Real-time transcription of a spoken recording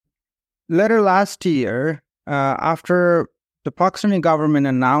later last year, after the Pakistani government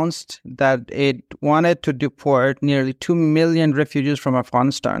announced that it wanted to deport nearly 2 million refugees from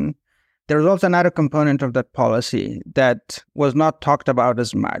Afghanistan, there was also another component of that policy that was not talked about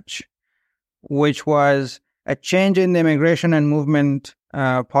as much, which was a change in the immigration and movement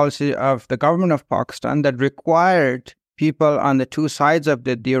policy of the government of Pakistan that required people on the two sides of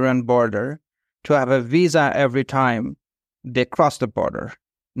the Durand border to have a visa every time they cross the border.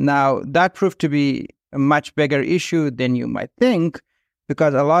 Now, that proved to be a much bigger issue than you might think,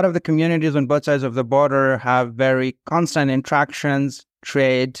 because a lot of the communities on both sides of the border have very constant interactions,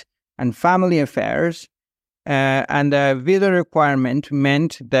 trade, and family affairs. And the visa requirement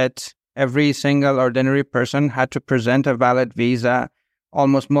meant that every single ordinary person had to present a valid visa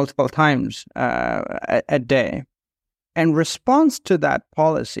almost multiple times a day. In response to that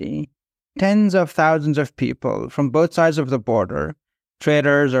policy, tens of thousands of people from both sides of the border,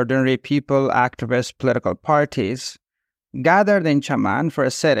 traders, ordinary people, activists, political parties, gathered in Chaman for a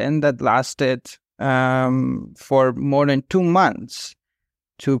sit-in that lasted for more than 2 months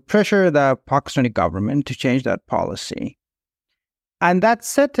to pressure the Pakistani government to change that policy. And that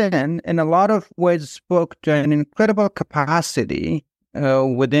sit-in a lot of ways, spoke to an incredible capacity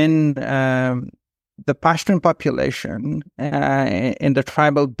within the Pashtun population in the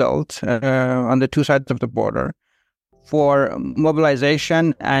tribal belt on the two sides of the border for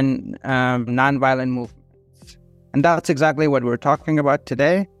mobilization and nonviolent movements. And that's exactly what we're talking about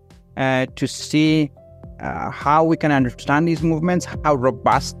today, to see how we can understand these movements, how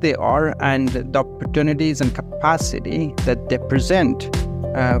robust they are, and the opportunities and capacity that they present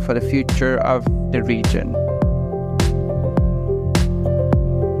for the future of the region.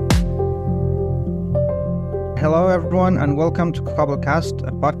 Hello, everyone, and welcome to Kabulcast,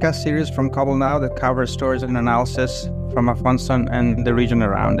 a podcast series from Kabul Now that covers stories and analysis from Afghanistan and the region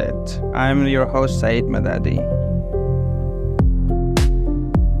around it. I'm your host, Saeed Madadi.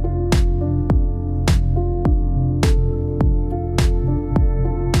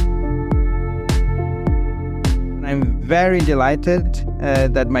 I'm very delighted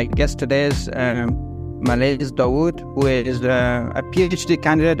that my guest today is Mullahs Dawood, who is a PhD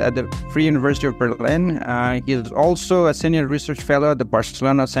candidate at the Free University of Berlin. He is also a senior research fellow at the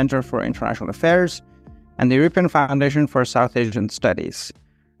Barcelona Center for International Affairs and the European Foundation for South Asian Studies.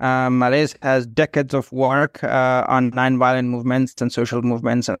 Mullahs has decades of work on nonviolent movements and social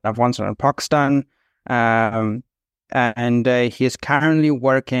movements in Afghanistan and Pakistan. And he is currently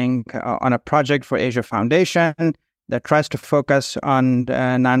working on a project for Asia Foundation that tries to focus on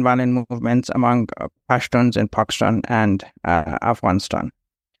nonviolent movements among Pashtuns in Pakistan and Afghanistan.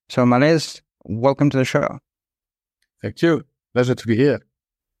 So, Mullahs, welcome to the show. Thank you. Pleasure to be here.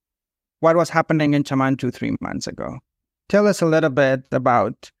 What was happening in Chaman 2-3 months ago? Tell us a little bit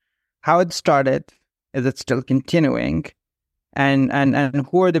about how it started. Is it still continuing? And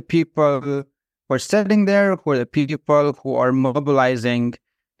who are the people who are sitting there? Who are the people who are mobilizing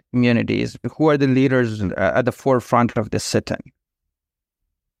communities? Who are the leaders at the forefront of this sit-in?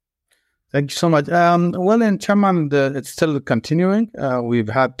 Thank you so much. Well, in Chaman, it's still continuing. We've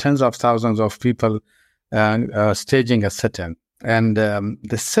had tens of thousands of people staging a sit-in. And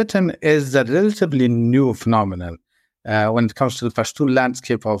the sit-in is a relatively new phenomenon when it comes to the Pashtun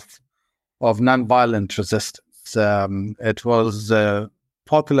landscape of nonviolent resistance. It was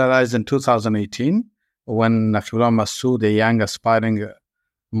popularized in 2018 when Naqibullah Masood, a young aspiring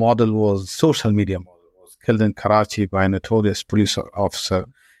social media model, was killed in Karachi by a notorious police officer.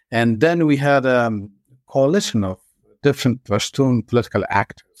 And then we had a coalition of different Pashtun political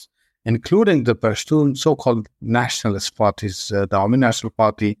actors, including the Pashtun so-called nationalist parties, the Awami National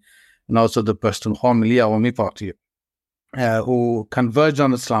Party, and also the Pashtun Milli Awami Party, who converged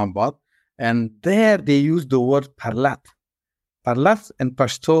on Islamabad. And there they used the word parlat. Parlat in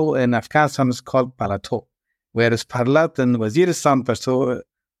Pashto in Afghanistan is called palato, whereas parlat in Waziristan Pashto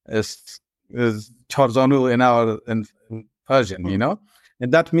is chorzanu in Persian, you know,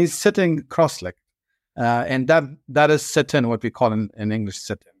 and that means sitting cross-legged, and that is sit-in, what we call in English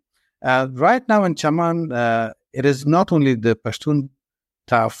sit-in. Right now in Chaman, it is not only the Pashtun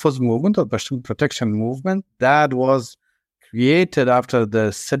Tahaffuz movement or Pashtun protection movement that was created after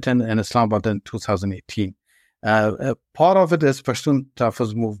the sit-in in Islamabad in 2018. Part of it is Pashtun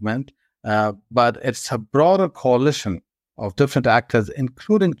Tahaffuz movement, but it's a broader coalition of different actors,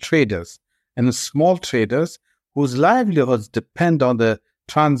 including traders and small traders whose livelihoods depend on the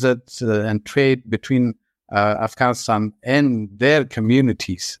transit and trade between Afghanistan and their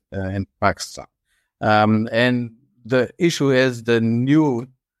communities in Pakistan. And the issue is the new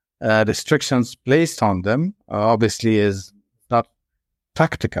restrictions placed on them, obviously, is not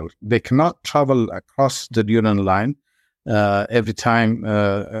practical. They cannot travel across the Duran line every time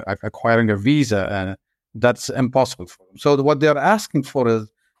acquiring a visa. That's impossible for them. So what they're asking for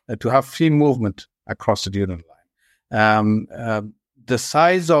is to have free movement across the Duran line. The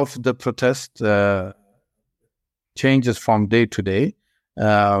size of the protest changes from day to day,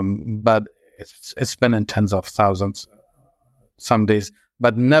 but it's been in tens of thousands some days,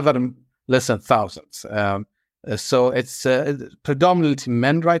 but never less than thousands. So it's predominantly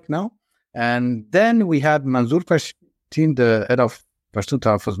men right now. And then we had Manzoor Pashtun, the head of Pashtun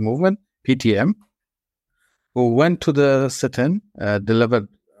Tahaffuz movement, PTM, who went to the sit-in, delivered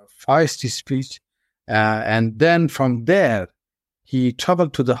a feisty speech, and then from there, he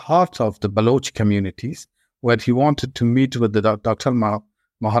traveled to the heart of the Baloch communities, where he wanted to meet with the Dr.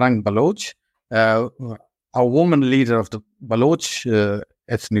 Maharang Baloch, a woman leader of the Baloch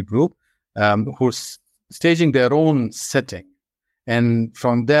ethnic group, who's staging their own setting. And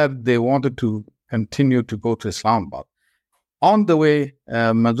from there, they wanted to continue to go to Islamabad. On the way,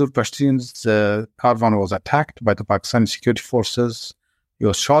 Manzoor Pashtun's caravan was attacked by the Pakistani security forces. He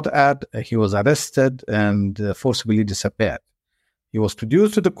was shot at, he was arrested, and forcibly disappeared. He was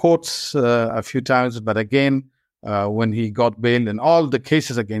produced to the courts a few times, but again, when he got bail in all the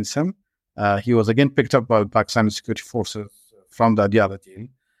cases against him, he was again picked up by Pakistani security forces from the Adiala jail.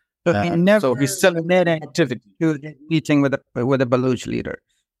 So he's still in activity. Meeting with the Baloch leaders.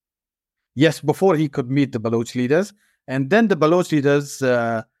 Yes, before he could meet the Baloch leaders. And then the Baloch leaders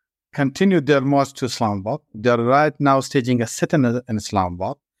continued their march to Islamabad. They're right now staging a sit-in in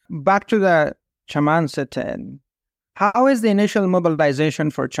Islamabad. Back to the Chaman sit-in. How is the initial mobilization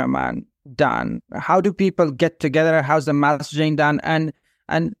for Chaman done? How do people get together? How's the messaging done?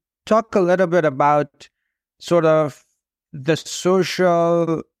 And talk a little bit about sort of the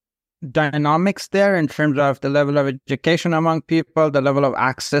social dynamics there in terms of the level of education among people, the level of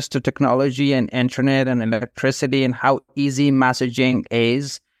access to technology and internet and electricity, and how easy messaging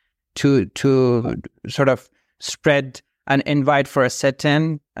is to sort of spread an invite for a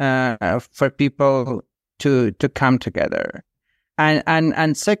sit-in for people to come together.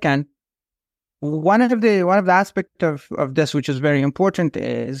 And second, one of the aspects of this which is very important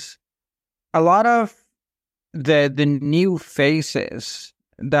is a lot of the new faces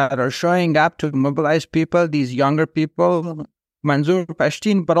that are showing up to mobilize people, these younger people, Manzoor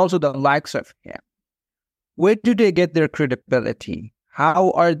Pashtun, but also the likes of him. Where do they get their credibility?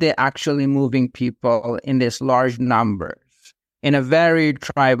 How are they actually moving people in these large numbers in a very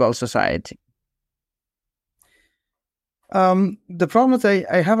tribal society? The problem is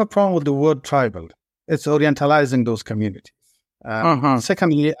I have a problem with the word tribal. It's orientalizing those communities.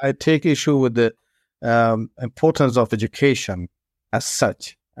 Secondly, I take issue with the importance of education as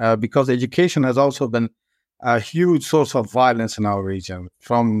such, because education has also been a huge source of violence in our region,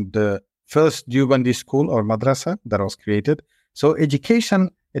 from the first Deobandi school or madrasa that was created. So education,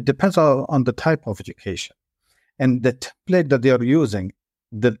 it depends on the type of education. And the template that they are using,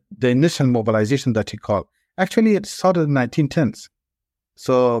 the initial mobilization that you call, actually it started in 1910s,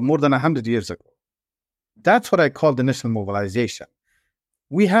 so more than 100 years ago. That's what I call the initial mobilization.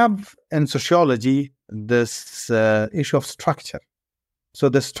 We have in sociology this issue of structure. So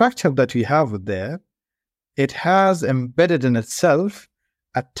the structure that we have there, it has embedded in itself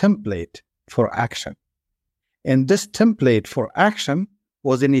a template for action. And this template for action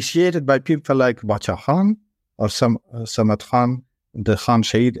was initiated by people like Bacha Khan or Samad Khan, the Khan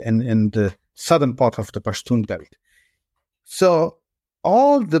Shahid in the southern part of the Pashtun belt. So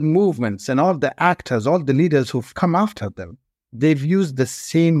all the movements and all the actors, all the leaders who've come after them, they've used the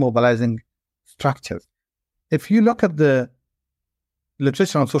same mobilizing structures. If you look at the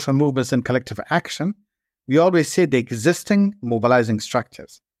literature on social movements and collective action, we always say the existing mobilizing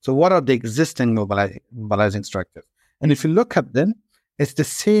structures. So what are the existing mobilizing structures? And if you look at them, it's the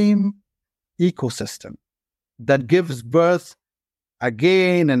same ecosystem that gives birth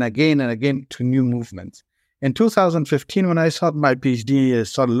again and again and again to new movements. In 2015, when I started my PhD, I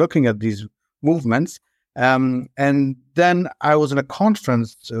started looking at these movements. And then I was in a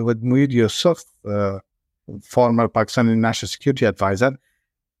conference with Muid Yusuf, former Pakistani National Security Advisor.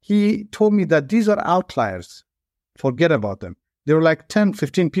 He told me that these are outliers. Forget about them. There were like 10,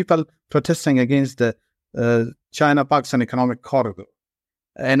 15 people protesting against the China-Pakistan Economic Corridor.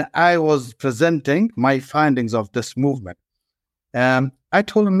 And I was presenting my findings of this movement. I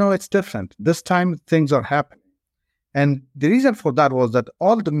told him, no, it's different. This time things are happening. And the reason for that was that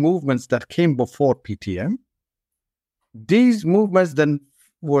all the movements that came before PTM, these movements then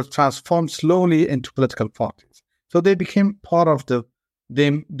were transformed slowly into political parties. So they became part of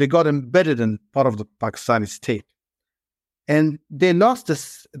they got embedded in part of the Pakistani state. And they lost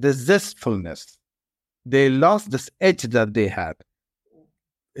this zestfulness. They lost this edge that they had,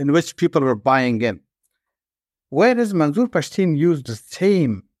 in which people were buying in. Whereas Manzoor Pashtun used the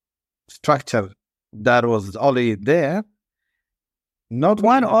same structure that was already there. Not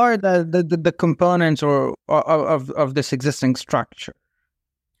one are the components of this existing structure.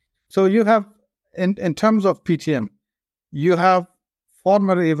 So you have, in terms of PTM, you have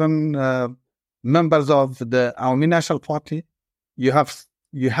former even members of the Awami National Party.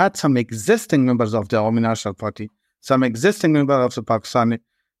 You had some existing members of the Awami National Party, some existing members of the Pakistani,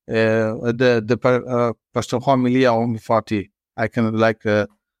 the Pashtunkhwa Milli Awami Party. I can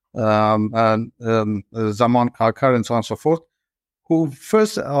Zaman Kakar and so on and so forth, who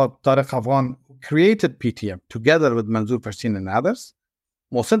first, Tariq Afghan, created PTM together with Manzoor Pashtun and others.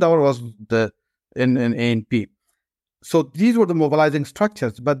 Mohsen Dawar was in ANP. So these were the mobilizing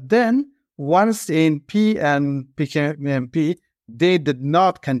structures. But then once ANP and PKMP, they did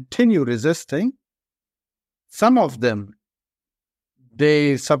not continue resisting. Some of them,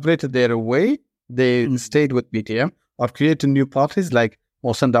 they separated their way. They stayed with PTM or created new parties like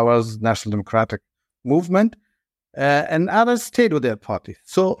Mohsen Dawar's National Democratic Movement, and others stayed with their party.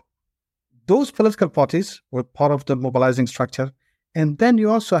 So those political parties were part of the mobilizing structure. And then you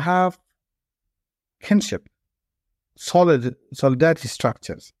also have kinship, solidarity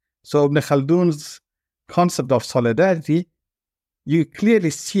structures. So Ibn Khaldun's concept of solidarity, you clearly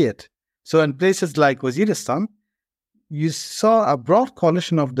see it. So in places like Waziristan, you saw a broad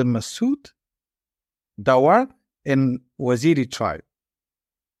coalition of the Masood, Dawar, and Waziri tribe.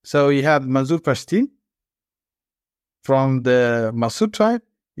 So you had Manzoor Pashtun from the Masood tribe,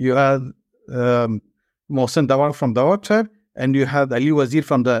 you had Mohsen Dawar from Dawar tribe, and you had Ali Wazir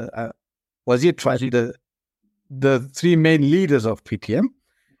from the Wazir tribe, the three main leaders of PTM.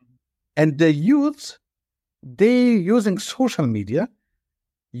 And the youths, they using social media,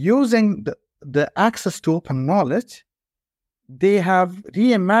 using the access to open knowledge, they have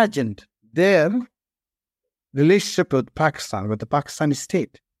reimagined their relationship with Pakistan, with the Pakistani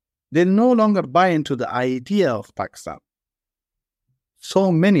state. They no longer buy into the idea of Pakistan.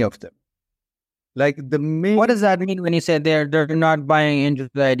 So many of them. What does that mean when you say they're not buying into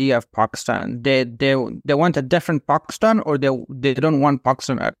the idea of Pakistan? They want a different Pakistan, or they don't want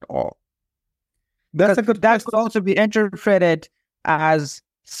Pakistan at all? That could also be interpreted as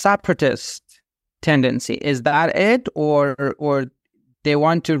separatist tendency. Is that it, or they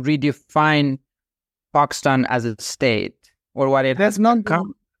want to redefine Pakistan as a state, or what it has not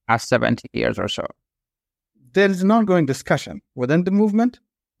come past 70 years or so? There is an ongoing discussion within the movement,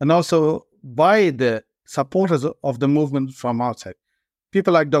 and also by the supporters of the movement from outside.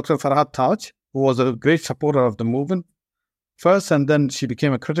 People like Dr. Farhad Taj, who was a great supporter of the movement first, and then she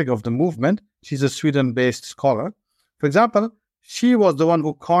became a critic of the movement. She's a Sweden-based scholar. For example, she was the one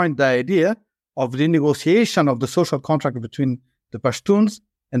who coined the idea of renegotiation of the social contract between the Pashtuns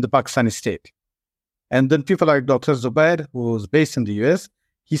and the Pakistani state. And then people like Dr. Zubair, who was based in the US,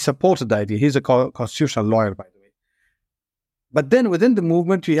 he supported the idea. He's a constitutional lawyer, by the way. But then within the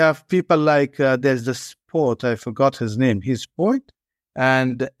movement, we have people like, there's this poet, I forgot his name. He's a poet.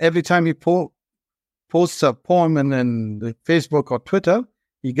 And every time he posts a poem in Facebook or Twitter,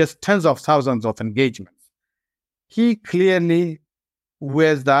 he gets tens of thousands of engagements. He clearly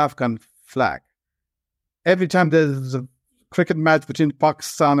wears the Afghan flag. Every time there's a cricket match between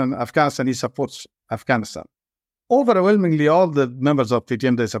Pakistan and Afghanistan, he supports Afghanistan. Overwhelmingly, all the members of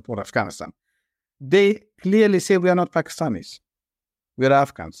PTM, they support Afghanistan. They clearly say we are not Pakistanis. We are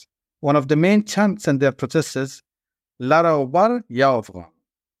Afghans. One of the main chants in their protests is, Lara Obar, Ya Afghan.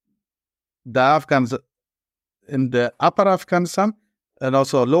 The Afghans in the upper Afghanistan and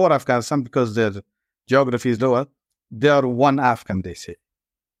also lower Afghanistan, because their geography is lower, they are one Afghan, they say.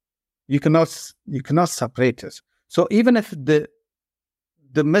 You cannot separate us. So even if the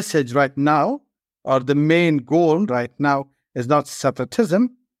message right now, or the main goal right now, is not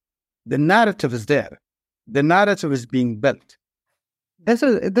separatism, the narrative is there. The narrative is being built. This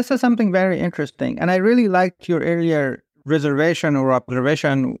is something very interesting. And I really liked your earlier reservation or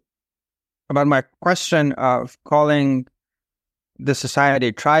observation about my question of calling the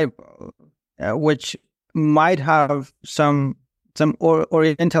society tribal, which might have some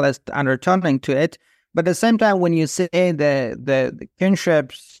Orientalist undertoning to it. But at the same time, when you say the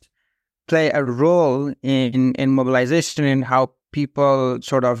kinships play a role in mobilization, in how people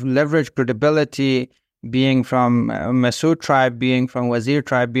sort of leverage credibility, being from Masood tribe, being from Wazir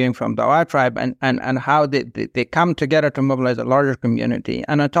tribe, being from Dawar tribe, and how they come together to mobilize a larger community.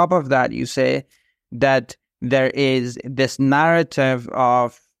 And on top of that, you say that there is this narrative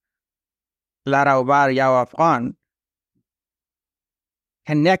of Lara Ubar Ya Afghan,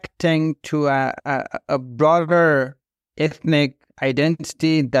 connecting to a broader ethnic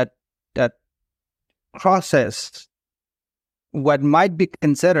identity that crosses what might be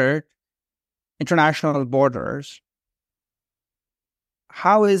considered international borders.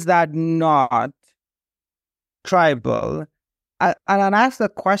 How is that not tribal? And I ask the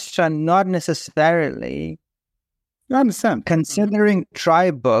question not necessarily You understand? considering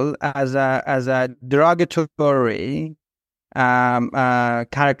tribal as a derogatory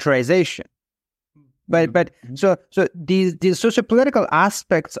characterization. But so these sociopolitical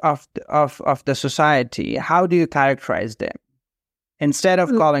aspects of the society, how do you characterize them instead of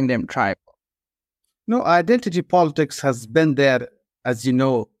calling them tribal? No, identity politics has been there, as you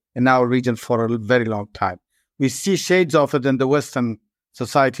know, in our region for a very long time. We see shades of it in the Western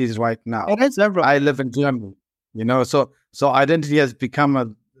societies right now. It is everywhere. I live in Germany, so identity has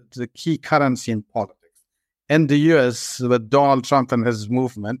become the key currency in politics. In the US, with Donald Trump and his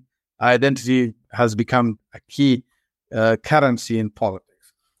movement, identity has become a key currency in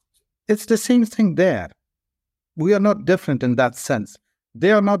politics. It's the same thing there. We are not different in that sense.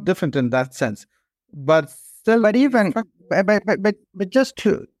 They are not different in that sense. But still, but just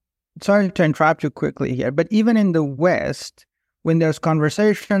to, sorry to interrupt you quickly here, but even in the West, when there's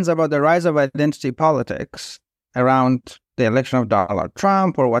conversations about the rise of identity politics around the election of Donald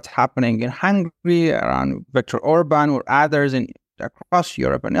Trump or what's happening in Hungary around Viktor Orban or others across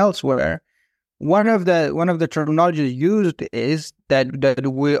Europe and elsewhere, one of the terminologies used is that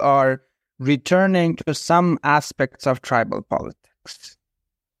we are returning to some aspects of tribal politics.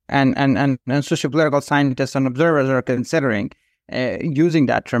 And sociopolitical scientists and observers are considering using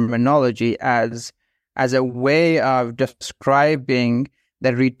that terminology as a way of describing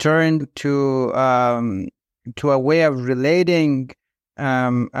the return to a way of relating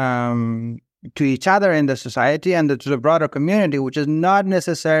to each other in the society and to the broader community, which is not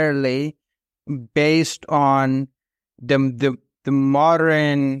necessarily based on the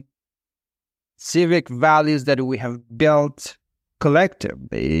modern civic values that we have built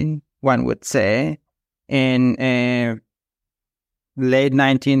collectively, one would say, in late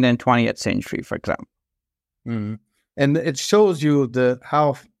 19th and 20th century, for example. Mm. And it shows you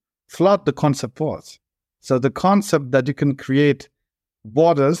how flawed the concept was. So the concept that you can create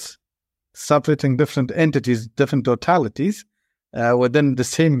borders separating different entities, different totalities within the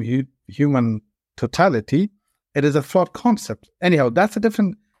same human totality, it is a flawed concept. Anyhow, that's a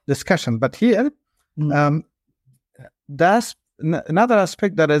different discussion. But here, that's another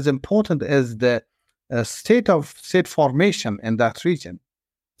aspect that is important is the state formation in that region.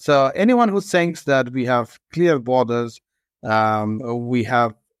 So anyone who thinks that we have clear borders, we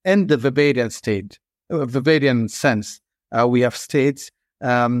have in the Weberian sense, we have states,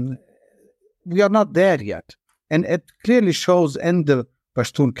 we are not there yet. And it clearly shows in the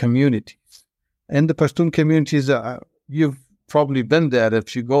Pashtun communities. In the Pashtun communities, you've probably been there.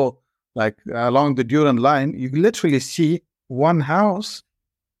 If you go like along the Durand line, you literally see one house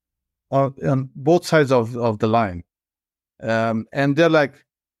on both sides of the line. And they're like,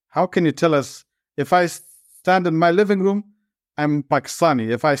 how can you tell us if I stand in my living room, I'm Pakistani.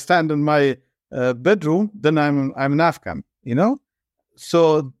 If I stand in my bedroom, then I'm an Afghan,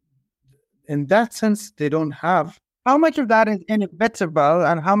 So in that sense, they don't have... How much of that is inevitable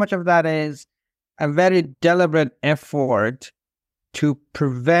and how much of that is a very deliberate effort to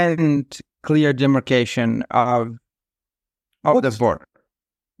prevent clear demarcation of the border?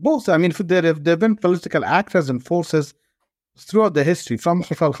 Both. I mean, there have been political actors and forces throughout the history, from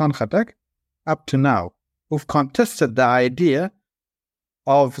Khafal Khan Khattak up to now, who've contested the idea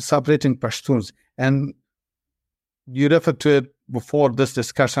of separating Pashtuns. And you referred to it before this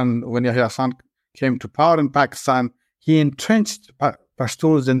discussion when Yahya Khan came to power in Pakistan. He entrenched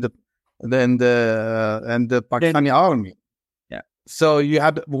Pashtuns in the Pakistani army. Yeah. So you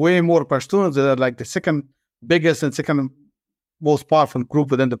had way more Pashtuns that are like the second biggest and second most powerful group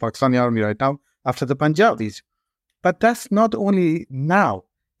within the Pakistani army right now after the Punjabis. But that's not only now.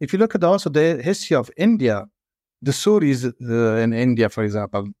 If you look at also the history of India, the Suris in India, for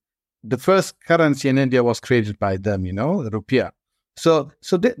example, the first currency in India was created by them, the rupiah.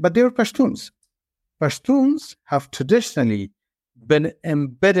 But they were Pashtuns. Pashtuns have traditionally been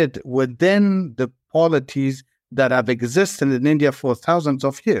embedded within the polities that have existed in India for thousands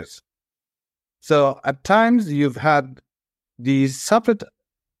of years. So at times you've had these separate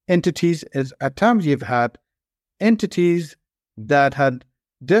entities, at times you've had entities that had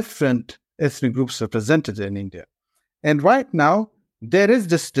different ethnic groups represented in India. And right now, there is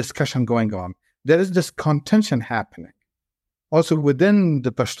this discussion going on. There is this contention happening. Also within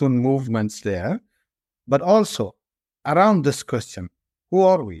the Pashtun movements there, but also around this question, Who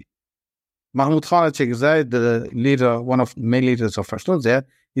are we? Mahmoud Khan al-Chekzai, the leader, one of the main leaders of Pashtun there,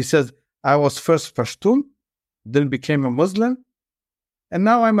 he says, I was first Pashtun, then became a Muslim, and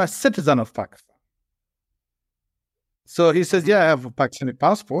now I'm a citizen of Pakistan. So he says, yeah, I have a Pakistani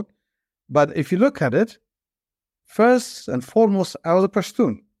passport, but if you look at it, first and foremost, I was a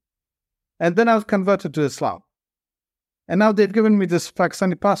Pashtun. And then I was converted to Islam. And now they've given me this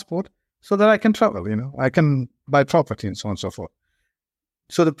Pakistani passport so that I can travel, I can buy property and so on and so forth.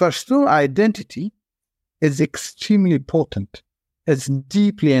 So the Pashtun identity is extremely potent. It's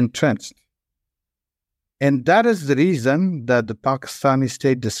deeply entrenched. And that is the reason that the Pakistani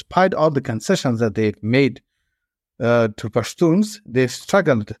state, despite all the concessions that they've made to Pashtuns, they've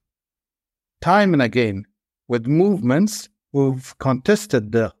struggled time and again with movements who've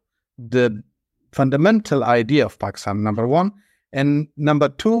contested the fundamental idea of Pakistan, number one. And number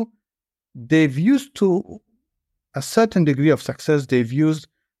two, they've used to a certain degree of success, they've used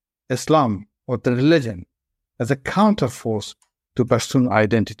Islam or the religion as a counterforce to Pashtun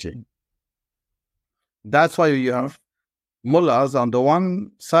identity. That's why you have Mullahs on the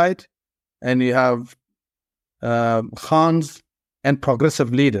one side, and you have Khans and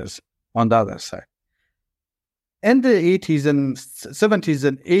progressive leaders on the other side. In the 80s and 70s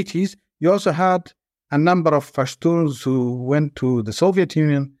and 80s, you also had a number of Pashtuns who went to the Soviet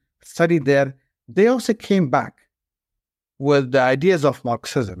Union, studied there. They also came back with the ideas of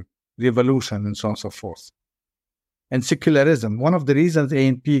Marxism, revolution, and so on and so forth. And secularism. One of the reasons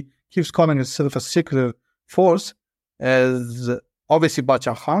ANP keeps calling itself a secular force is obviously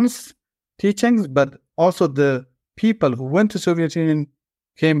Bacha Khan's teachings, but also the people who went to Soviet Union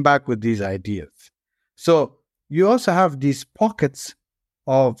came back with these ideas. So you also have these pockets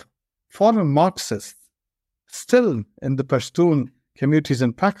of foreign Marxists still in the Pashtun communities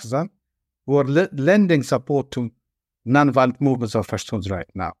in Pakistan who are lending support to nonviolent movements of Pashtuns right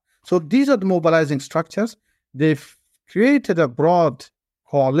now. So these are the mobilizing structures. They've created a broad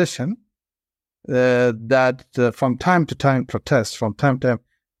coalition that from time to time protests, from time to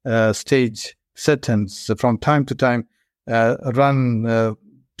time stage sit-ins, from time to time run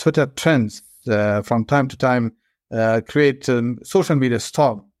Twitter trends, from time to time create social media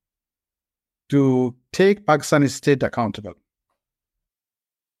storm to take Pakistani state accountable.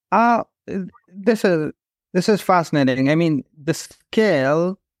 This is fascinating. I mean, the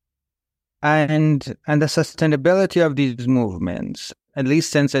scale and the sustainability of these movements, at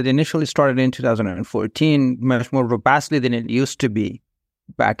least since it initially started in 2014, much more robustly than it used to be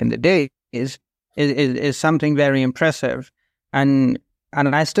back in the day, is something very impressive. And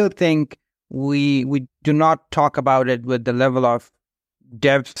I still think we do not talk about it with the level of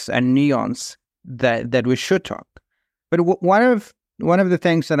depth and nuance that we should talk. But one of the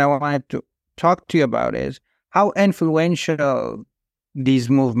things that I wanted to talk to you about is how influential these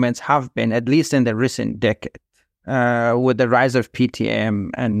movements have been, at least in the recent decade, with the rise of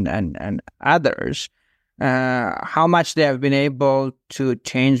PTM and others, how much they have been able to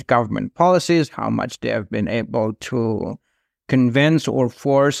change government policies, how much they have been able to convince or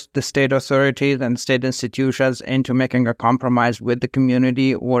force the state authorities and state institutions into making a compromise with the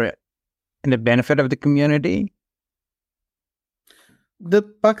community or in the benefit of the community. The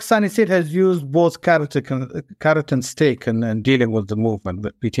Pakistani state has used both carrot and stick in dealing with the movement,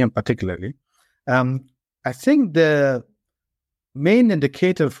 but PTM particularly. I think the main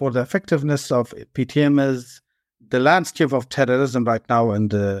indicator for the effectiveness of PTM is the landscape of terrorism right now in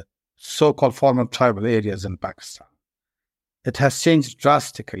the so-called former tribal areas in Pakistan. It has changed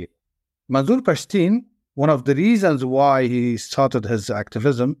drastically. Manzoor Pashtun, one of the reasons why he started his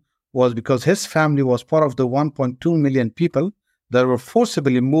activism was because his family was part of the 1.2 million people that were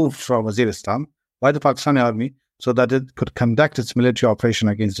forcibly moved from Waziristan by the Pakistani army so that it could conduct its military operation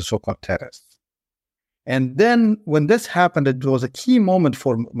against the so-called terrorists. And then when this happened, it was a key moment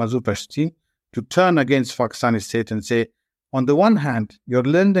for Manzoor Pashtun to turn against Pakistani state and say, on the one hand, you're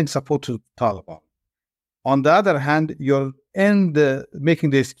lending support to Taliban. On the other hand, you're making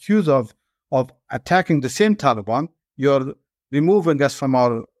the excuse of attacking the same Taliban. You're removing us from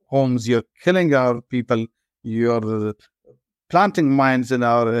our homes. You're killing our people. You're planting mines in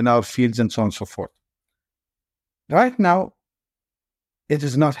our fields and so on and so forth. Right now, it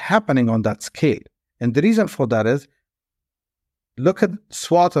is not happening on that scale. And the reason for that is, look at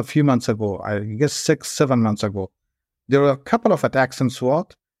SWAT a few months ago, I guess 6-7 months ago. There were a couple of attacks in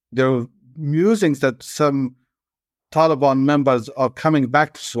SWAT. There were musings that some Taliban members are coming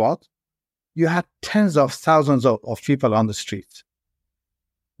back to SWAT. You had tens of thousands of people on the streets.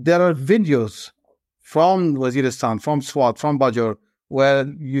 There are videos from Waziristan, from SWAT, from Bajor, where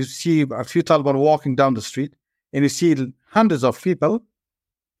you see a few Taliban walking down the street and you see hundreds of people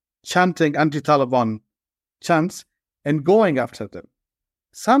chanting anti-Taliban chants and going after them,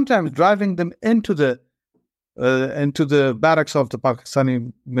 sometimes driving them into the barracks of the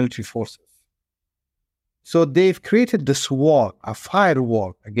Pakistani military forces. So they've created this wall, a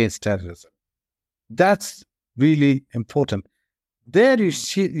firewall against terrorism. That's really important. There you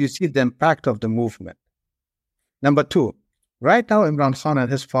see the impact of the movement. Number two, right now Imran Khan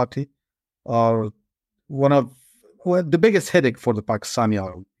and his party are one of the biggest headache for the Pakistani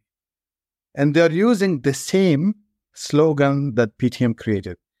army. And they're using the same slogan that PTM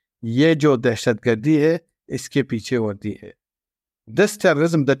created. Ye jo dehshatgardi hai, iske piche wardi hai. This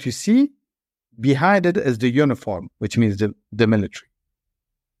terrorism that you see, behind it is the uniform, which means the military.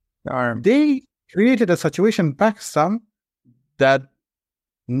 They created a situation in Pakistan that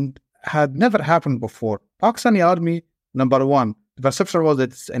had never happened before. Pakistani army, number one, the perception was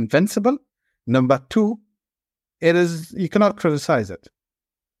it's invincible. Number two, you cannot criticize it.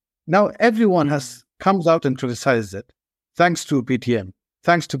 Now everyone comes out and criticizes it, thanks to PTM,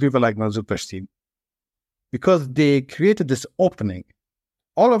 thanks to people like Manzoor Pashtun, because they created this opening.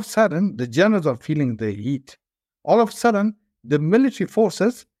 All of a sudden, the generals are feeling the heat. All of a sudden, the military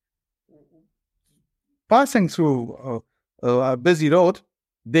forces passing through a busy road,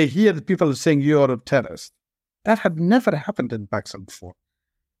 they hear the people saying, you are a terrorist. That had never happened in Pakistan before.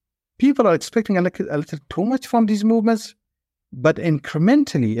 People are expecting a little too much from these movements, but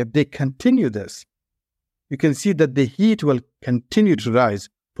incrementally, if they continue this, you can see that the heat will continue to rise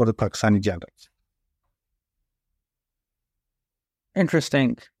for the Pakistani generals.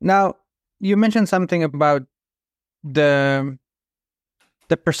 Interesting. Now, you mentioned something about the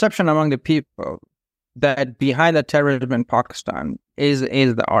perception among the people that behind the terrorism in Pakistan is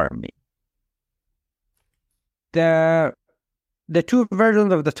the army. The two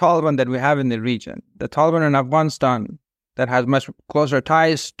versions of the Taliban that we have in the region, the Taliban in Afghanistan that has much closer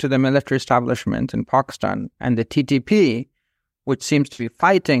ties to the military establishment in Pakistan, and the TTP, which seems to be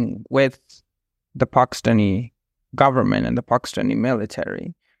fighting with the Pakistani government and the Pakistani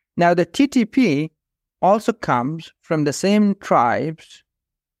military. Now, the TTP also comes from the same tribes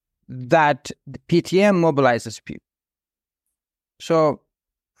that the PTM mobilizes people. So,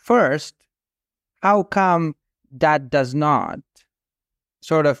 first, how come that does not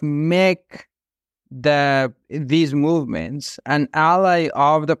sort of make these movements an ally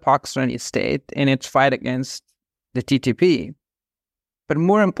of the Pakistani state in its fight against the TTP? But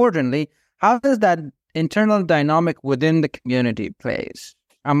more importantly, how does that internal dynamic within the community plays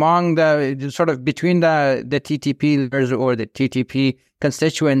among between the TTP leaders or the TTP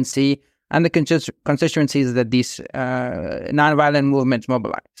constituency and the constituencies that these nonviolent movements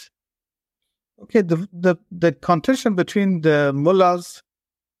mobilize? Okay, the contention between the mullahs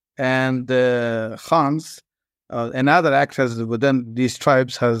and the khans and other actors within these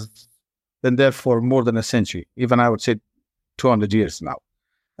tribes has been there for more than a century, even I would say 200 years now.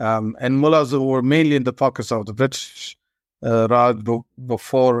 And mullahs were mainly in the pockets of the British Raj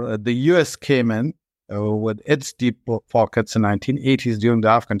before the US came in with its deep pockets in the 1980s during the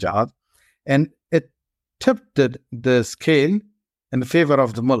Afghan Jihad. And it tipped the scale in favor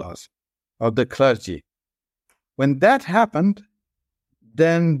of the mullahs, or the clergy. When that happened,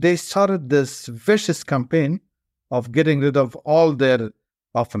 then they started this vicious campaign of getting rid of all their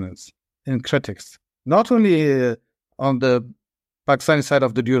opponents and critics, not only on the Pakistani side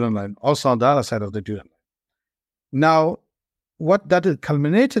of the Durand line, also on the other side of the Durand line. Now, what that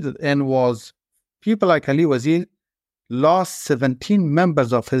culminated in was people like Ali Wazir lost 17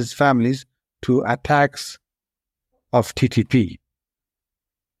 members of his families to attacks of TTP.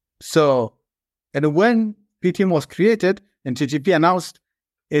 So, and when PTM was created and TTP announced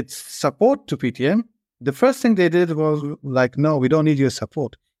its support to PTM, the first thing they did was like, no, we don't need your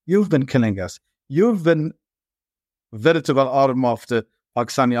support. You've been killing us. You've been veritable arm of the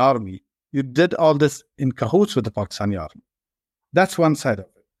Pakistani army. You did all this in cahoots with the Pakistani army. That's one side of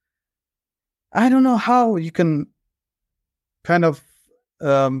it. I don't know how you can kind of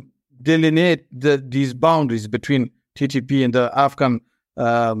delineate these boundaries between TTP and the Afghan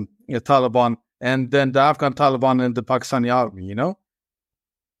Taliban, and then the Afghan Taliban and the Pakistani army, you know?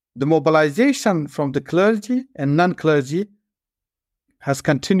 The mobilization from the clergy and non-clergy has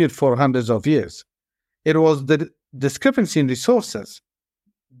continued for hundreds of years. It was the discrepancy in resources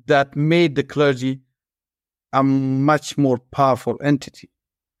that made the clergy a much more powerful entity.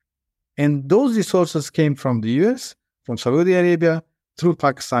 And those resources came from the US, from Saudi Arabia, through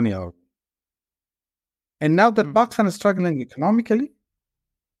Pakistani army. And now that Pakistan is struggling economically,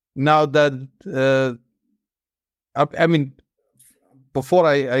 now that, before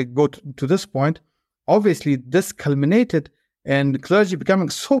I go to this point, obviously this culminated and clergy becoming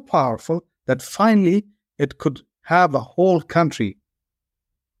so powerful that finally it could have a whole country,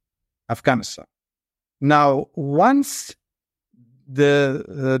 Afghanistan. Now, once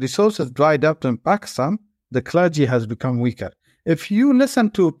the resources dried up in Pakistan, the clergy has become weaker. If you listen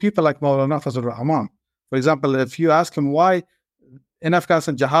to people like Maulana Fazl Rahman, for example, if you ask him why in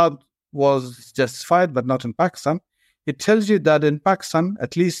Afghanistan jihad was justified but not in Pakistan, it tells you that in Pakistan,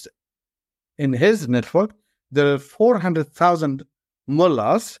 at least in his network, there are 400,000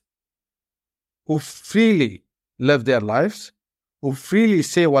 mullahs who freely live their lives, who freely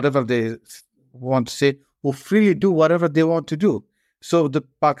say whatever they want to say, who freely do whatever they want to do. So the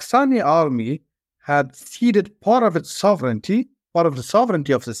Pakistani army had ceded part of its sovereignty, part of the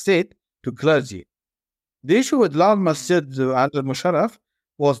sovereignty of the state, to clergy. The issue with Lal Masjid under Musharraf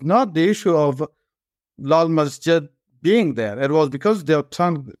was not the issue of Lal Masjid being there. It was because they were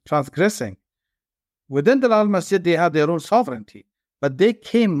transgressing. Within the Lal Masjid, they had their own sovereignty. But they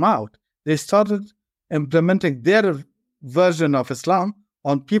came out. They started implementing their version of Islam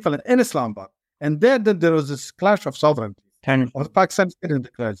on people in Islamabad. And then there was this clash of sovereignty of Pakistan and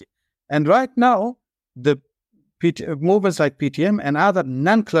the clergy. And right now, the movements like PTM and other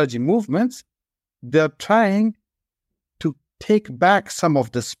non-clergy movements, they're trying to take back some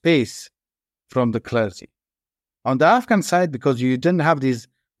of the space from the clergy. On the Afghan side, because you didn't have these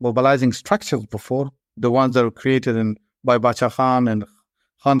mobilizing structures before, the ones that were created by Bacha Khan and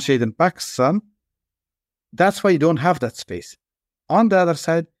Khan Shahid in Pakistan, that's why you don't have that space. On the other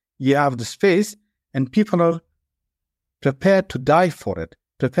side, you have the space and people are prepared to die for it,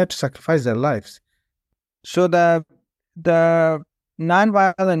 prepared to sacrifice their lives. So the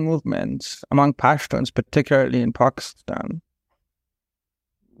non-violent movements among Pashtuns, particularly in Pakistan,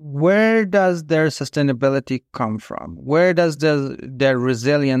 where does their sustainability come from? Where does their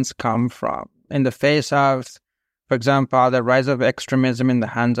resilience come from? In the face of, for example, the rise of extremism in the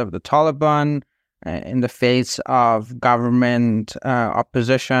hands of the Taliban, in the face of government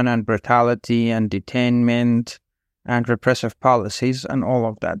opposition and brutality and detainment and repressive policies and all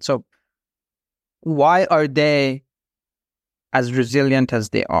of that. So why are they as resilient as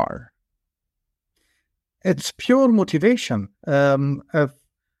they are? It's pure motivation.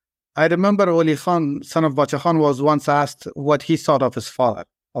 I remember Wali Khan, son of Bacha Khan, was once asked what he thought of his father,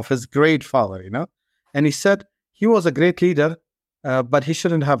 of his great father, And he said he was a great leader, but he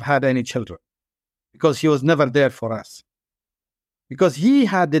shouldn't have had any children because he was never there for us. Because he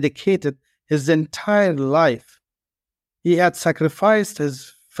had dedicated his entire life. He had sacrificed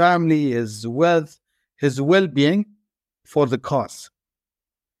his family, his wealth, his well-being for the cause.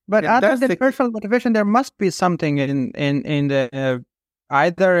 But other than personal motivation, there must be something in the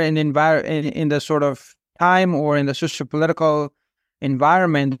either in the sort of time or in the socio-political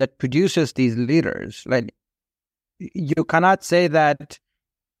environment that produces these leaders. Like, you cannot say that.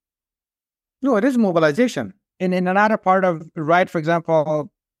 No, it is mobilization. In another part of, right, for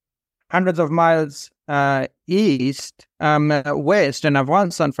example, hundreds of miles west in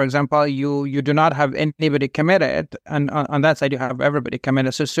Afghanistan, for example, you do not have anybody committed, and on that side you have everybody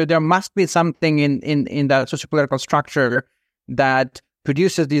committed. So there must be something in the socio-political structure that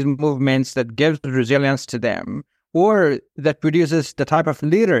produces these movements, that gives resilience to them, or that produces the type of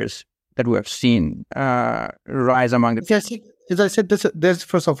leaders that we have seen rise among the people. Yes, as I said, there's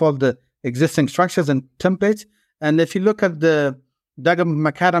first of all the existing structures and templates. And if you look at the Douglas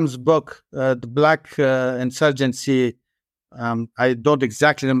McAdams' book, The Black Insurgency, I don't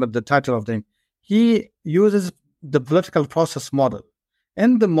exactly remember the title of them. He uses the political process model.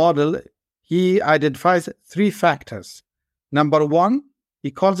 In the model, he identifies 3 factors. Number 1,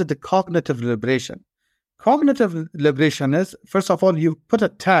 he calls it the cognitive liberation. Cognitive liberation is, first of all, you put a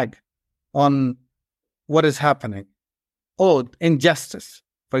tag on what is happening. Oh, injustice.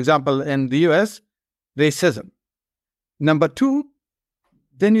 For example, in the US, racism. Number 2,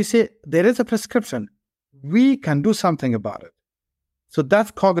 then you say, there is a prescription. We can do something about it. So that's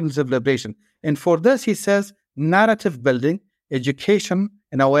cognitive liberation. And for this, he says, narrative building, education,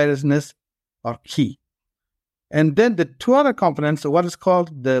 and awareness are key. And then the 2 other components are what is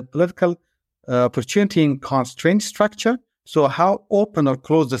called the political opportunity and constraint structure. So how open or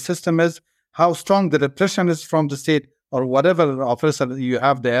closed the system is, how strong the repression is from the state or whatever oppressor you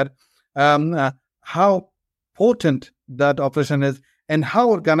have there, how potent that oppression is, and how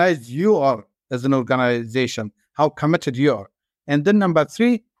organized you are as an organization, how committed you are. And then number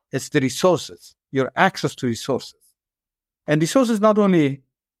 3 is the resources, your access to resources. And resources not only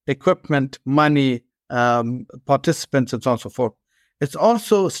equipment, money, participants, and so on and so forth. It's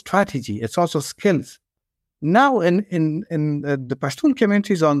also strategy. It's also skills. Now, in the Pashtun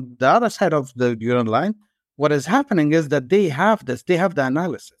communities on the other side of the Ural line, what is happening is that they have this, they have the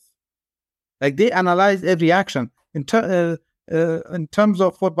analysis. Like they analyze every action in terms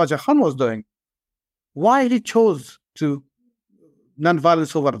of what Baja Khan was doing. Why he chose to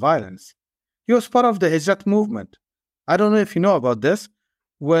non-violence over violence. He was part of the Hijrat movement. I don't know if you know about this.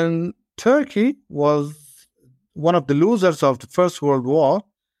 When Turkey was one of the losers of the First World War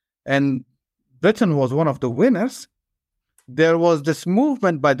and Britain was one of the winners, there was this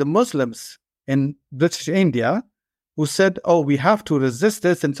movement by the Muslims in British India who said, oh, we have to resist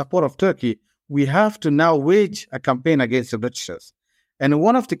this in support of Turkey. We have to now wage a campaign against the Britishers. And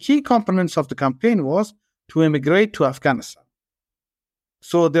one of the key components of the campaign was to immigrate to Afghanistan.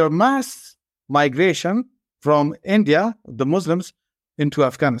 So their mass migration from India, the Muslims, into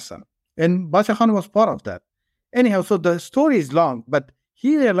Afghanistan. And Bacha Khan was part of that. Anyhow, so the story is long, but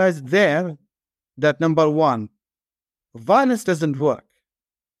he realized there that number one, violence doesn't work.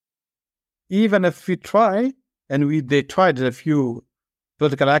 Even if we try, and they tried a few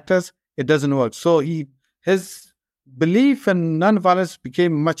political actors, it doesn't work. So his belief in non-violence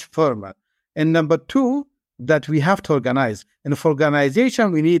became much firmer. And number two, that we have to organize. And for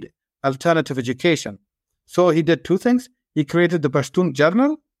organization, we need alternative education. So he did two things. He created the Pashtun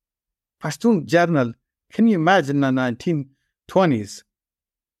Journal. Pashtun Journal, can you imagine in the 1920s?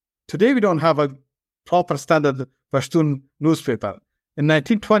 Today, we don't have a proper standard Pashtun newspaper. In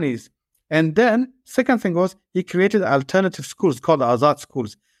 1920s. And then, second thing was, he created alternative schools called Azad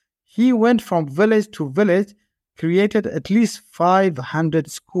schools. He went from village to village, created at least 500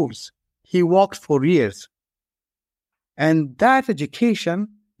 schools. He walked for years. And that education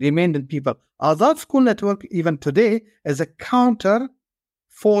remained in people. Azad School Network, even today, is a counter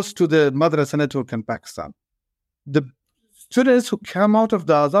force to the Madrasa network in Pakistan. The students who come out of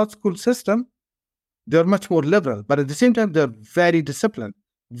the Azad school system, they're much more liberal, but at the same time, they're very disciplined,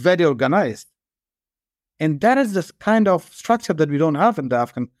 very organized. And that is this kind of structure that we don't have in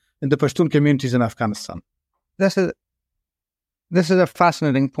the Pashtun communities in Afghanistan. This is a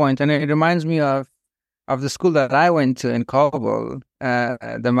fascinating point, and it reminds me of the school that I went to in Kabul,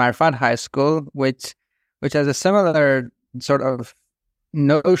 the Marifat High School, which has a similar sort of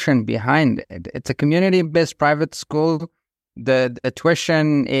notion behind it. It's a community-based private school. The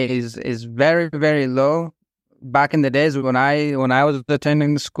tuition is very, very low. Back in the days when I was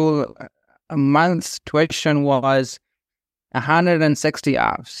attending the school, a month's tuition was 160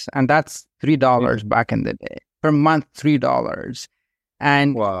 AFs, and that's $3 back in the day. Per month, $3.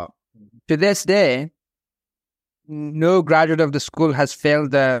 And wow. To this day, no graduate of the school has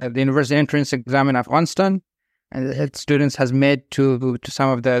failed the university entrance exam in Afghanistan, and its students has made to some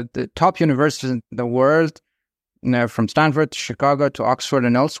of the top universities in the world, from Stanford to Chicago to Oxford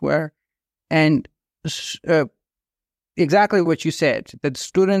and elsewhere. And exactly what you said, that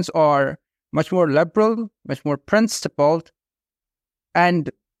students are much more liberal, much more principled. And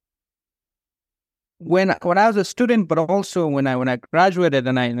when I was a student, but also when I graduated,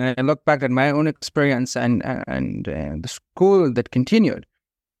 and I look back at my own experience and the school that continued,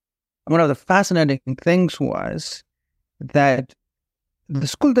 one of the fascinating things was that the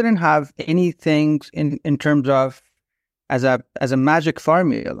school didn't have anything in terms of as a magic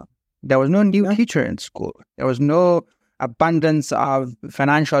formula. There was no new teacher in school. There was no abundance of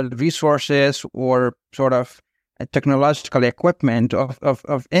financial resources or sort of technological equipment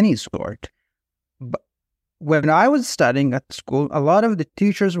of any sort. But when I was studying at school, a lot of the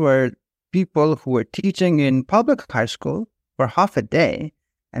teachers were people who were teaching in public high school for half a day,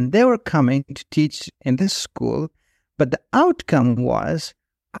 and they were coming to teach in this school, but the outcome was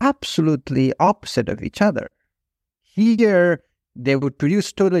absolutely opposite of each other. Here, they would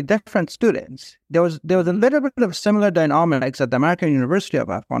produce totally different students. There was a little bit of similar dynamics at the American University of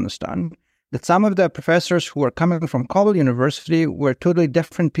Afghanistan, that some of the professors who were coming from Kabul University were totally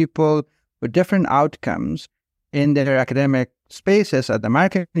different people with different outcomes in their academic spaces at the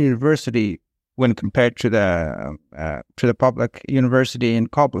American University when compared to the public university in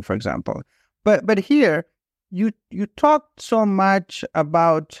Kabul, for example. But here, you talked so much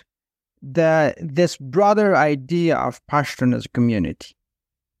about this broader idea of Pashtun as a community,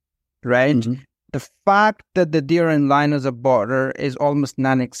 right? Mm-hmm. The fact that the deer in line as a border is almost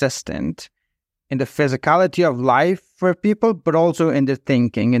non-existent in the physicality of life for people, but also in their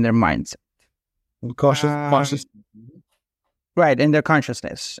thinking, in their mindset. Conscious. Right, in their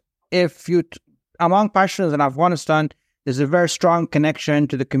consciousness. Among Pashtuns in Afghanistan, there's a very strong connection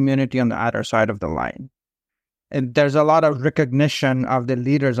to the community on the other side of the line. And there's a lot of recognition of the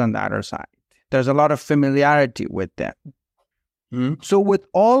leaders on the other side. There's a lot of familiarity with them. Mm-hmm. So with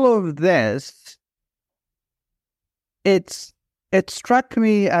all of this, it struck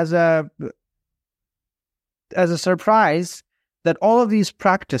me as as a surprise that all of these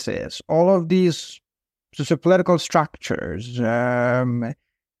practices, all of these sociopolitical structures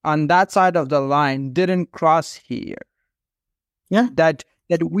on that side of the line didn't cross here. Yeah. That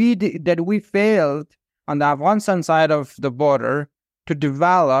we failed on the Afghanistan side of the border to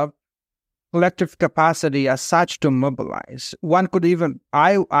develop collective capacity as such to mobilize. One could even,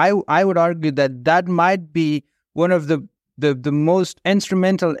 I would argue that might be one of the most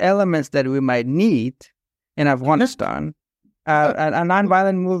instrumental elements that we might need in Afghanistan. A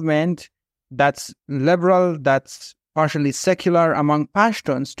nonviolent movement that's liberal, that's partially secular among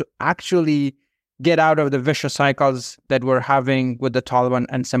Pashtuns to actually get out of the vicious cycles that we're having with the Taliban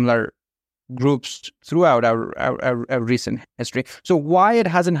and similar groups throughout our recent history. So why it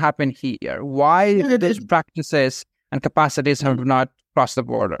hasn't happened here? Why those practices and capacities have not crossed the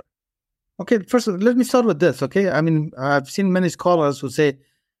border? Okay, first, let me start with this, okay? I mean, I've seen many scholars who say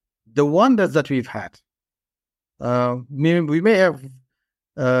the wonders that we've had, we may have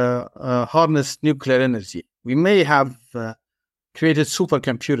harnessed nuclear energy. We may have created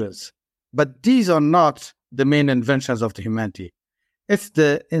supercomputers, but these are not the main inventions of the humanity. It's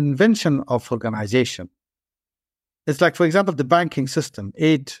the invention of organization. It's like, for example, the banking system.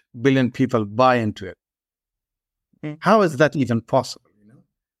 8 billion people buy into it. How is that even possible?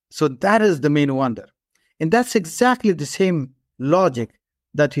 So that is the main wonder. And that's exactly the same logic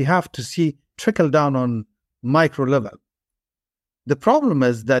that you have to see trickle down on micro level. The problem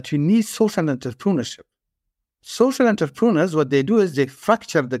is that you need social entrepreneurship. Social entrepreneurs, what they do is they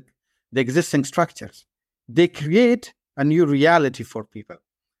fracture the existing structures. They create a new reality for people.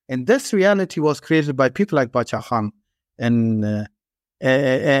 And this reality was created by people like Bacha Khan and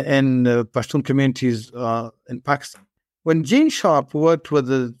Pashtun communities in Pakistan. When Gene Sharp worked with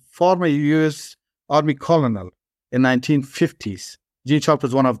the former U.S. Army colonel in 1950s, Gene Sharp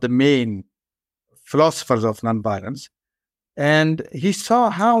was one of the main philosophers of nonviolence. And he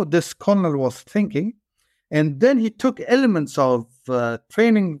saw how this colonel was thinking. And then he took elements of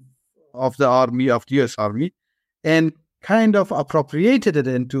training of the army, of the U.S. Army, and kind of appropriated it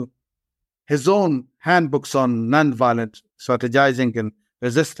into his own handbooks on nonviolent strategizing and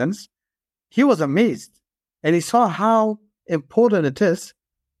resistance. He was amazed. And he saw how important it is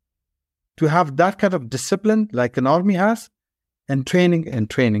to have that kind of discipline like an army has, and training and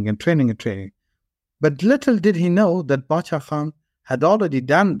training and training and training. But little did he know that Bacha Khan had already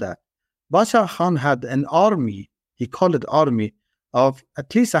done that. Bacha Khan had an army, he called it army, of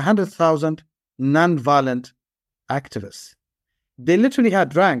at least 100,000 non-violent activists. They literally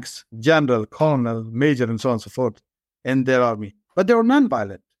had ranks, general, colonel, major, and so on and so forth in their army. But they were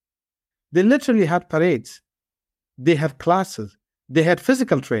non-violent. They literally had parades. They had classes. They had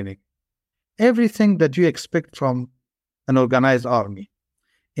physical training. Everything that you expect from an organized army.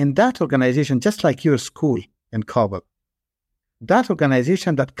 In that organization, just like your school in Kabul, that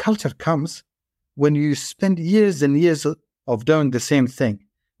organization, that culture comes when you spend years and years of doing the same thing.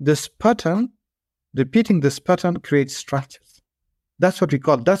 This pattern, repeating this pattern creates structures. That's what we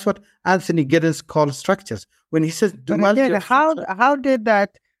call, that's what Anthony Giddens calls structures. When he says, how did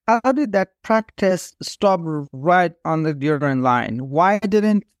that practice stop right on the Durban line? Why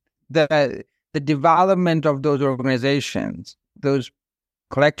didn't the development of those organizations, those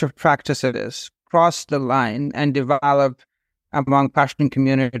collective practices, cross the line and develop among Pashtun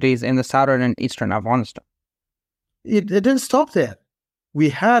communities in the southern and eastern Afghanistan? It didn't stop there. We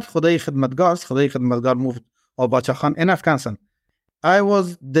had Khudai Khidmatgar moved of Bacha Khan in Afghanistan. I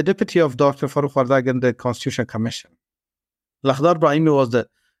was the deputy of Dr. Farooq Wardag in the Constitution Commission. Lakhdar Brahimi was the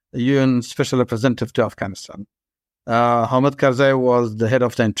UN Special Representative to Afghanistan. Hamid Karzai was the head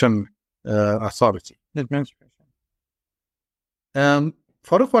of the interim authority. Farooq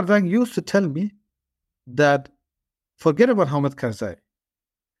Wardag used to tell me that forget about Hamid Karzai.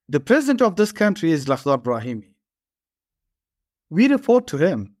 The president of this country is Lakhdar Brahimi. We report to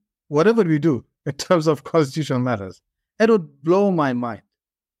him whatever we do in terms of constitutional matters. It would blow my mind.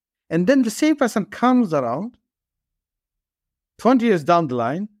 And then the same person comes around 20 years down the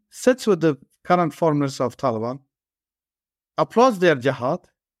line, sits with the current foreign minister of Taliban, applauds their jihad,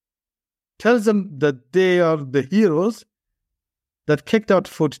 tells them that they are the heroes that kicked out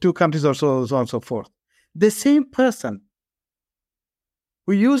 42 countries or so on and so forth. The same person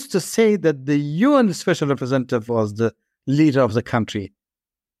who used to say that the UN Special Representative was the leader of the country.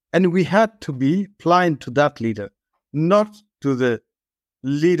 And we had to be blind to that leader, not to the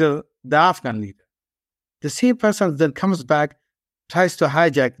leader, the Afghan leader. The same person then comes back, tries to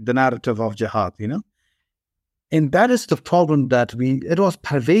hijack the narrative of jihad, And that is the problem that it was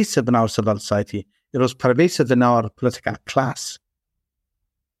pervasive in our civil society. It was pervasive in our political class.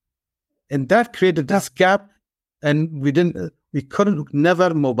 And that created this gap and we couldn't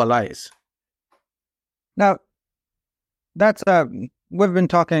never mobilize. Now, that's we've been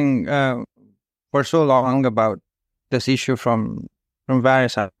talking for so long about this issue from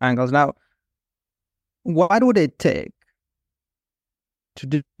various angles. Now, what would it take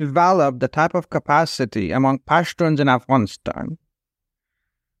to develop the type of capacity among Pashtuns in Afghanistan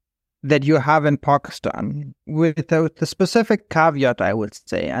that you have in Pakistan, with the specific caveat, I would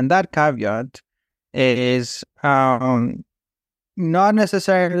say, and that caveat is not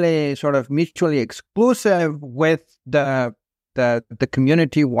necessarily sort of mutually exclusive with the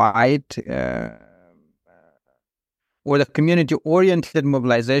community-wide or the community-oriented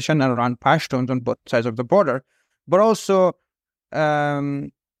mobilization around Pashtuns on both sides of the border, but also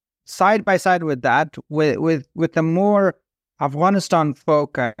side by side with that, with a more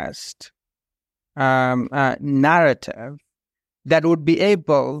Afghanistan-focused narrative that would be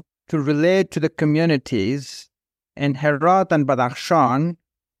able to relate to the communities in Herat and Badakhshan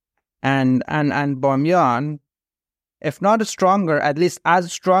and Bamyan, if not stronger, at least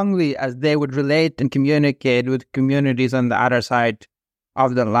as strongly as they would relate and communicate with communities on the other side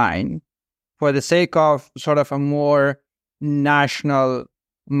of the line, for the sake of sort of a more national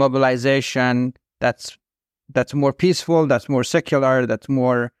mobilization that's more peaceful, that's more secular, that's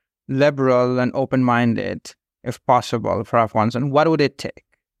more liberal and open-minded, if possible, for Afghanistan. What would it take?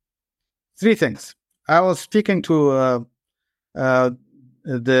 Three things. I was speaking to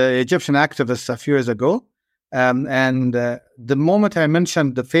the Egyptian activists a few years ago, and the moment I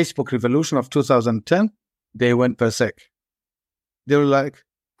mentioned the Facebook revolution of 2010, they went berserk. They were like,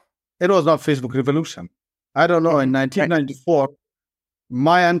 it was not Facebook revolution. I don't know, in 1994,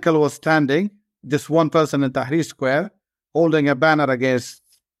 my uncle was standing, this one person in Tahrir Square, holding a banner against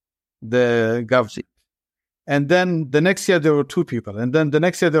the government. And then the next year there were 2 people. And then the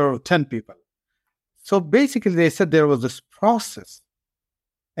next year there were 10 people. So basically they said there was this process.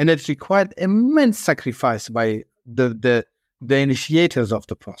 And it required immense sacrifice by the initiators of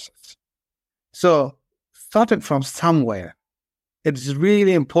the process. So starting from somewhere, it's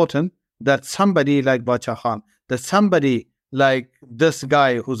really important that somebody like Bacha Khan, that somebody like this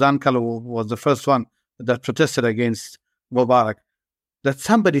guy whose uncle was the first one that protested against Mubarak, that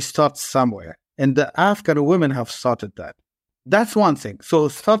somebody starts somewhere. And the Afghan women have started that. That's one thing. So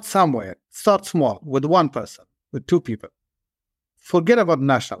start somewhere. Start small with one person, with 2 people. Forget about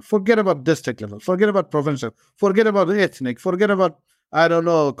national. Forget about district level. Forget about provincial. Forget about ethnic. Forget about, I don't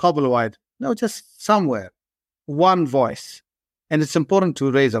know, Kabul-wide. No, just somewhere. One voice. And it's important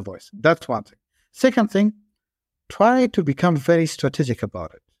to raise a voice. That's one thing. Second thing, try to become very strategic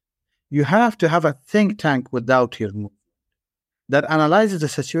about it. You have to have a think tank without your movement that analyzes the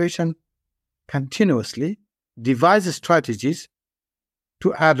situation continuously, devises strategies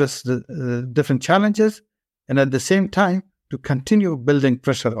to address the different challenges, and at the same time, to continue building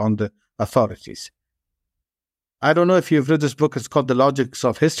pressure on the authorities. I don't know if you've read this book. It's called The Logics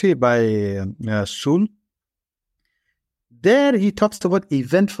of History by Soon. There he talks about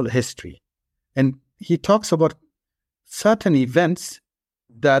eventful history. And he talks about certain events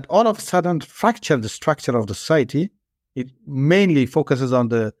that all of a sudden fracture the structure of the society. It mainly focuses on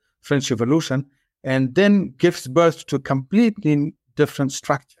the French Revolution and then gives birth to a completely different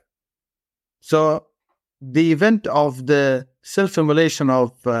structure. So the event of the self-immolation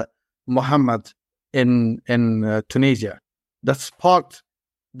of Muhammad in Tunisia, that sparked,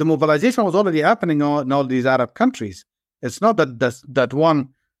 the mobilization was already happening in all these Arab countries. It's not that one,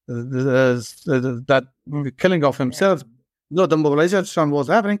 that killing of himself. No, the mobilization was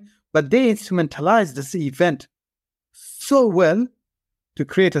happening, but they instrumentalized this event so well to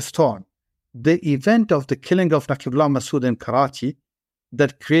create a storm. The event of the killing of Naqibullah Masood in Karachi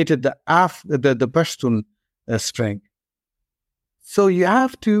that created the Pashtun Spring. So you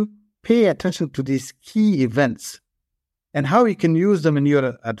have to pay attention to these key events and how you can use them in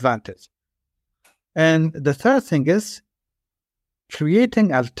your advantage. And the third thing is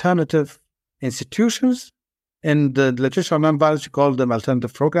creating alternative institutions. In the literature on nonviolence, you call them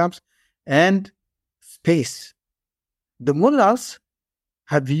alternative programs, and space. The mullahs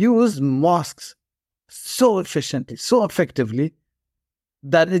have used mosques so efficiently, so effectively,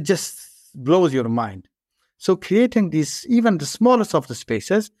 that it just blows your mind. So creating these, even the smallest of the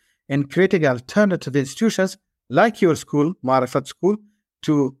spaces, and creating alternative institutions like your school, Marifat School,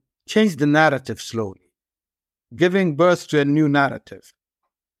 to change the narrative slowly, giving birth to a new narrative.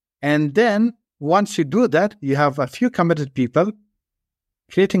 And then once you do that, you have a few committed people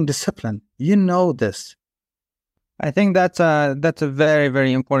creating discipline. You know this. I think that's a very,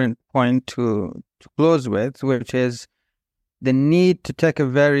 very important point to close with, which is the need to take a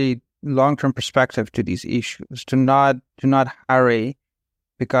very long-term perspective to these issues, to not hurry,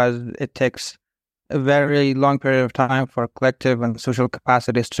 because it takes a very long period of time for collective and social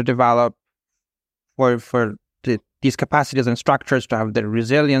capacities to develop, for these capacities and structures to have the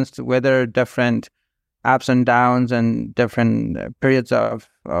resilience to weather different ups and downs and different periods of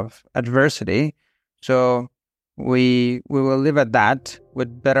adversity. So we will live at that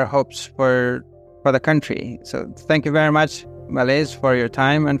with better hopes for the country. So thank you very much, Mullahs, for your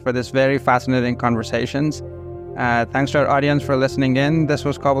time and for this very fascinating conversations. Thanks to our audience for listening in. This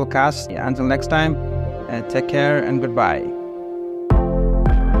was Kabul Cast. Until next time, take care and goodbye.